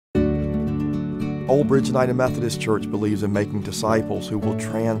Old Bridge United Methodist Church believes in making disciples who will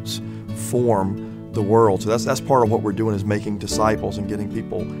transform the world. So that's part of what we're doing, is making disciples and getting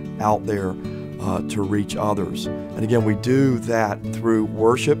people out there to reach others. And again, we do that through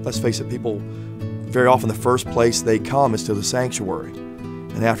worship. Let's face it, people, very often the first place they come is to the sanctuary.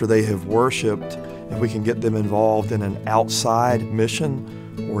 And after they have worshiped, if we can get them involved in an outside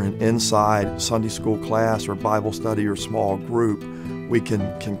mission or an inside Sunday school class or Bible study or small group, we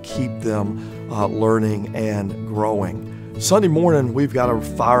can keep them learning and growing. Sunday morning, we've got to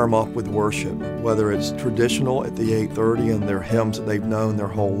fire them up with worship, whether it's traditional at the 8:30 and their hymns that they've known their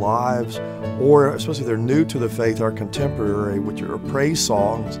whole lives, or especially if they're new to the faith, our contemporary, which are praise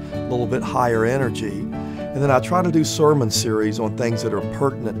songs, a little bit higher energy. And then I try to do sermon series on things that are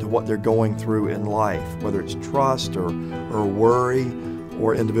pertinent to what they're going through in life, whether it's trust or worry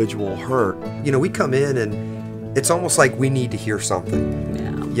or individual hurt. You know, we come in and it's almost like we need to hear something.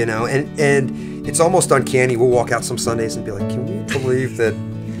 Yeah. You know, and it's almost uncanny. We'll walk out some Sundays and be like, can we believe that?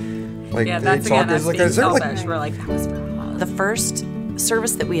 Like, yeah, that's again, that's being selfish. We're like, that was for us. The first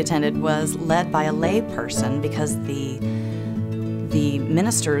service that we attended was led by a lay person because the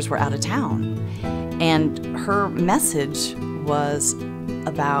ministers were out of town. And her message was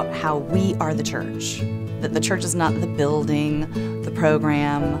about how we are the church. That the church is not the building, the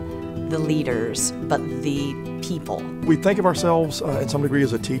program, the leaders, but the people. We think of ourselves in some degree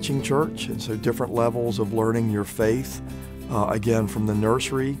as a teaching church, and so different levels of learning your faith, again, from the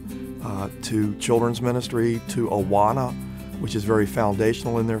nursery to children's ministry to Awana, which is very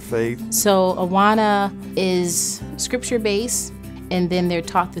foundational in their faith. So Awana is scripture-based, and then they're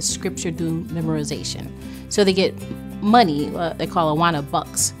taught the scripture through memorization. So they get money, they call Awana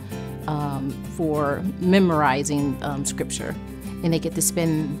bucks, for memorizing scripture. And they get to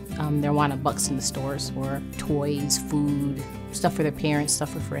spend their Awana bucks in the stores for toys, food, stuff for their parents,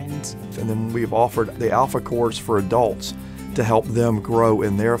 stuff for friends. And then we've offered the Alpha course for adults to help them grow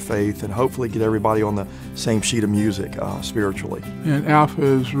in their faith and hopefully get everybody on the same sheet of music spiritually. And Alpha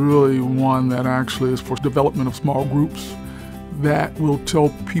is really one that actually is for development of small groups that will tell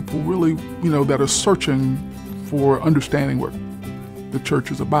people really, that are searching for understanding what the church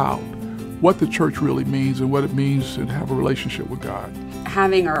is about, what the church really means and what it means to have a relationship with God.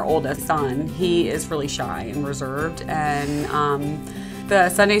 Having our oldest son, he is really shy and reserved, and the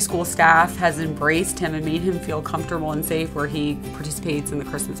Sunday school staff has embraced him and made him feel comfortable and safe, where he participates in the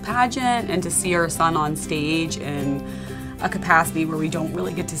Christmas pageant, and to see our son on stage in a capacity where we don't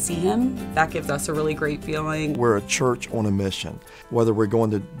really get to see him, that gives us a really great feeling. We're a church on a mission. Whether we're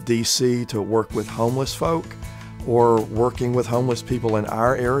going to DC to work with homeless folk or working with homeless people in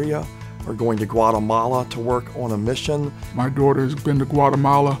our area, or going to Guatemala to work on a mission. My daughter's been to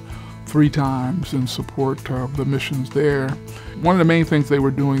Guatemala 3 times in support of the missions there. One of the main things they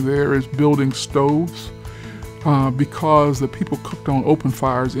were doing there is building stoves because the people cooked on open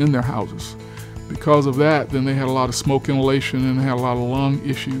fires in their houses. Because of that, then they had a lot of smoke inhalation and they had a lot of lung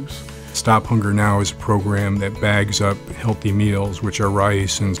issues. Stop Hunger Now is a program that bags up healthy meals, which are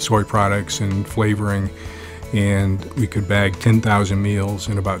rice and soy products and flavoring, and we could bag 10,000 meals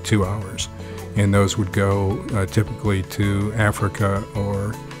in about 2 hours. And those would go typically to Africa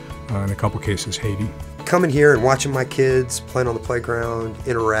or, in a couple cases, Haiti. Coming here and watching my kids playing on the playground,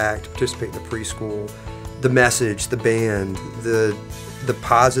 interact, participate in the preschool, the message, the band, the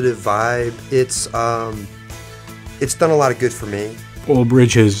positive vibe, it's done a lot of good for me. Old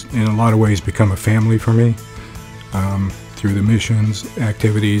Bridge has, in a lot of ways, become a family for me. Through the missions,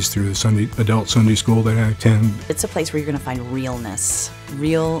 activities, through the adult Sunday school that I attend. It's a place where you're going to find realness,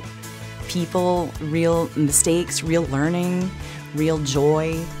 real people, real mistakes, real learning, real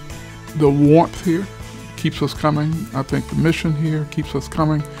joy. The warmth here keeps us coming. I think the mission here keeps us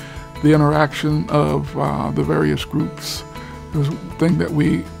coming. The interaction of the various groups is a thing that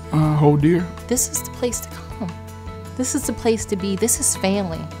we hold dear. This is the place to come. This is the place to be. This is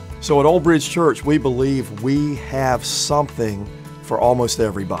family. So at Old Bridge Church, we believe we have something for almost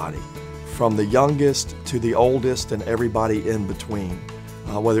everybody, from the youngest to the oldest and everybody in between.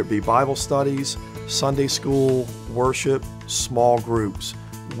 Whether it be Bible studies, Sunday school, worship, small groups,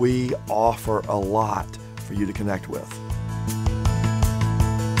 we offer a lot for you to connect with.